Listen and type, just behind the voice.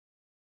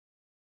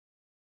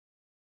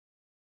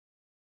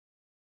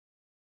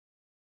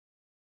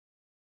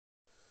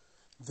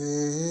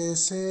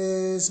This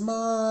is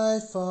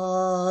my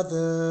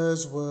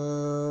Father's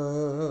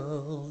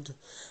world,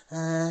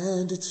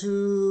 and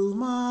to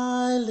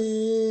my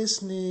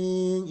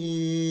listening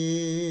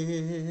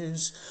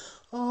ears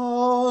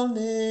all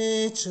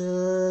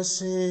nature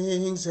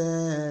sings,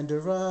 and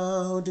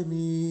around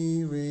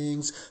me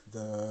rings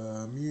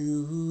the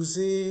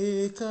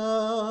music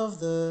of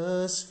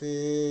the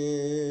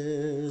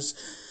spheres.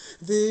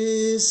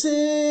 This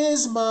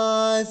is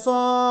my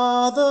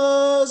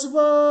Father's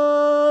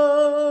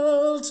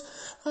world.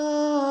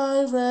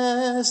 I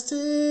rest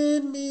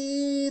in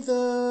me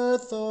the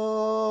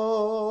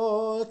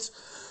thought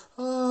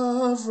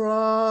of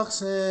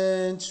rocks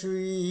and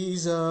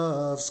trees,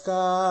 of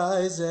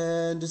skies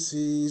and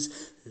seas,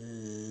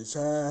 His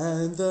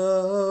hand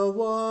the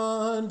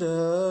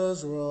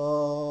wonders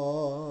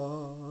wrought.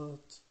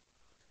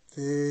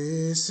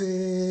 This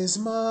is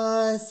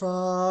my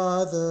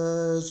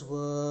Father's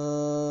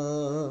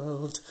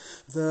world.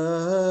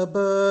 The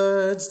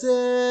birds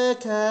their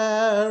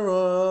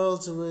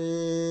carols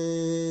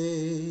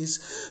raise,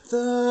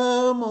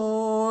 the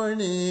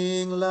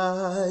morning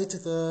light,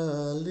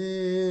 the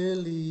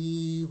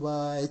lily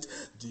white,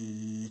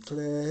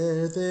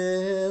 declare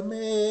their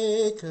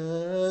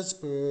Maker's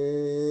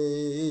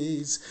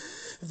praise.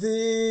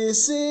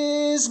 This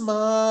is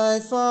my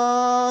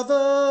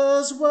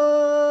Father's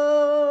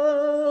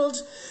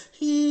world.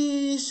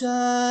 He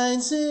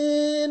shines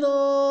in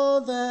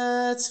all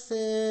that's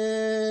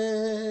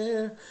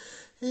fair.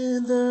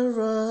 In the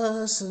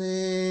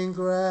rustling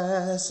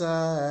grass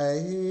I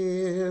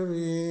hear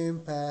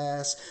Him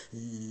pass.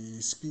 He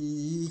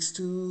speaks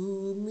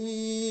to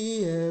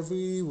me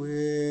everywhere.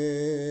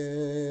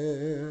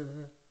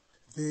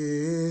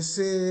 This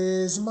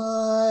is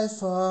my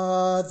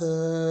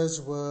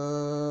Father's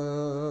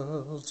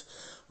world.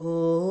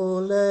 Oh,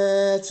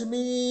 let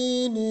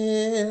me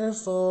ne'er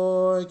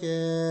forget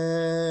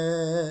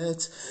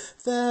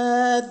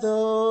that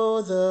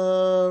though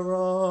the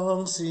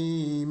wrong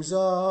seems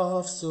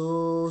oft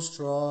so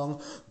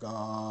strong,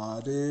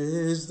 God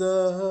is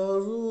the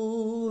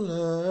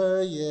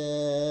ruler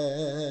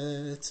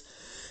yet.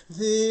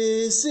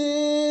 This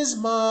is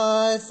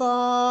my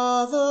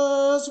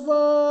Father's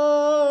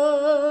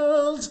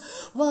world.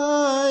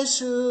 Why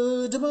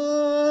should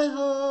my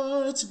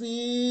heart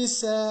be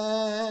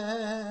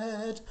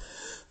sad?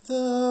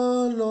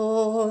 The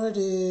Lord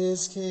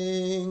is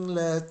King,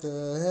 let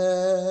the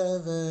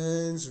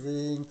heavens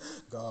ring.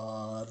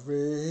 God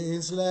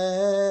reigns,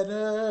 let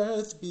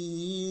earth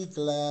be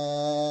glad.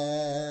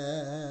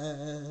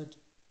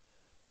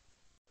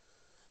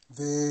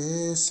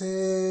 This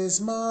is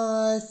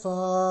my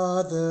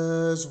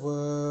Father's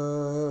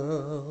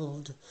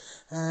world,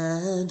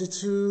 and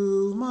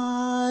to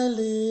my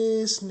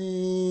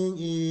listening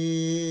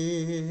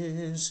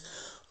ears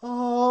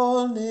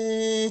all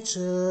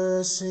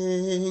nature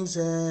sings,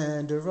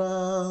 and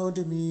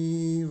around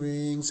me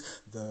rings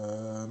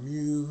the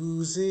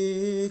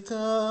music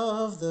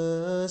of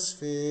the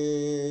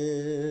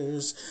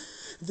spheres.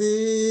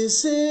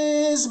 This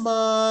is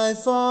my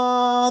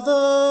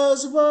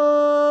Father's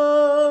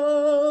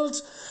world.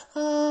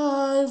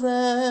 I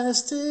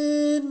rest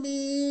in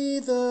me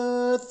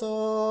the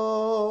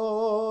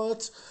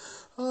thought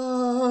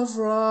of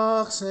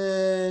rocks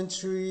and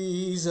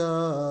trees,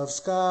 of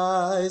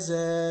skies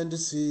and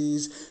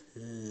seas,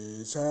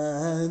 His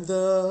hand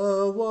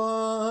the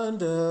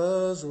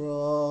wonders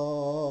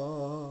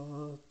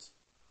wrought.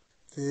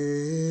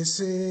 This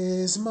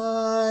is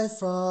my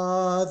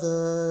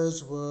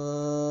Father's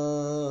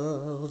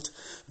world.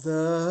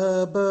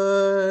 The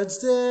birds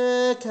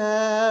their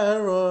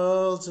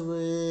carols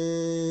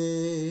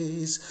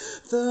raise,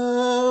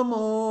 the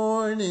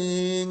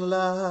morning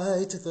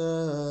light,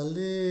 the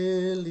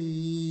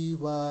lily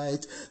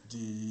white,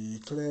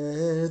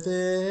 declare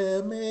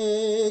their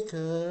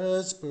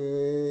Maker's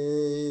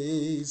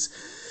praise.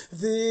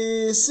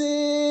 This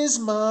is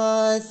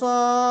my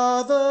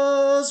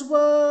Father's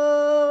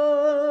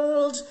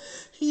world.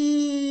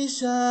 He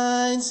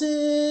shines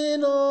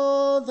in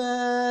all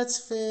that's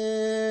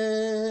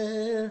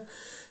fair.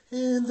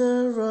 In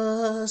the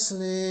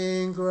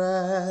rustling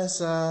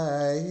grass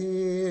I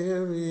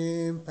hear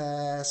Him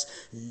pass.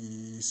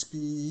 He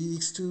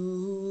speaks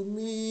to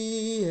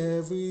me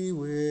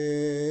everywhere.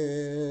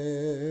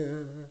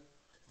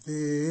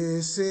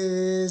 This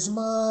is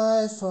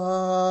my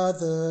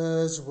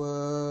Father's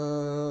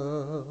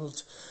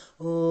world.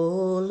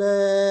 Oh,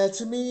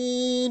 let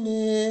me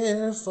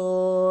ne'er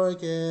forget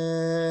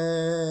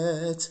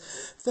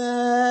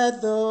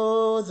that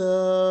though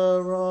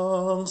the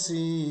wrong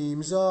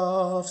seems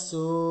oft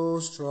so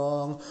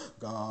strong,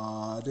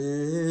 God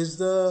is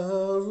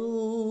the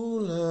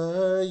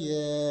ruler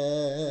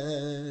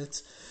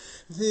yet.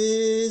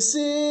 This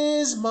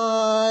is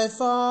my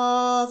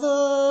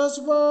Father's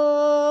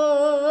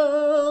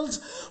world.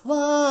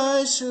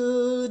 Why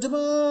should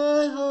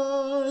my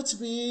heart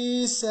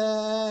be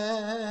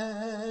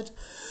sad?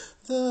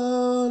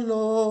 The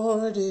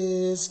Lord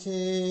is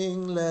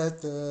King, let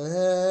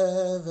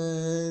the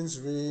heavens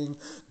ring.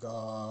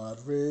 God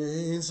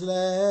reigns,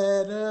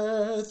 let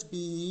earth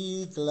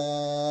be glad.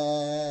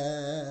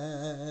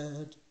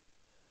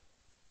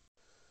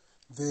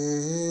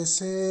 This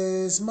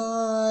is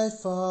my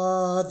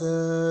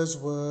Father's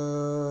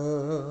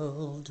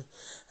world,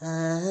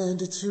 and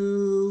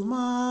to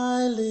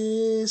my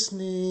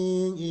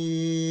listening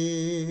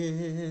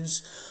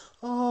ears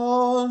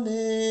all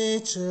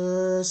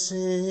nature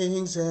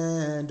sings,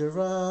 and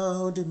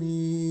around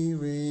me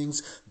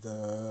rings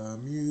the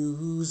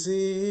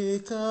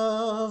music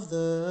of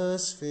the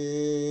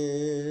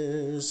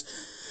spheres.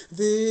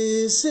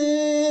 This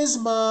is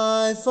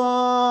my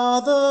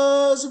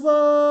Father's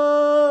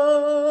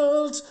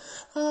world.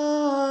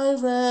 I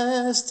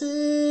rest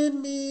in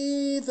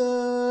me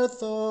the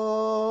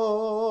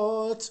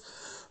thought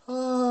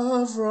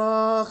of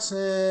rocks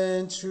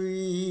and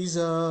trees,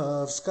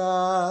 of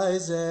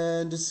skies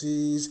and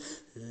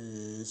seas,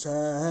 His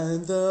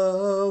hand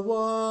the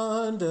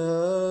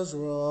wonders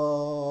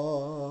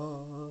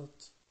wrought.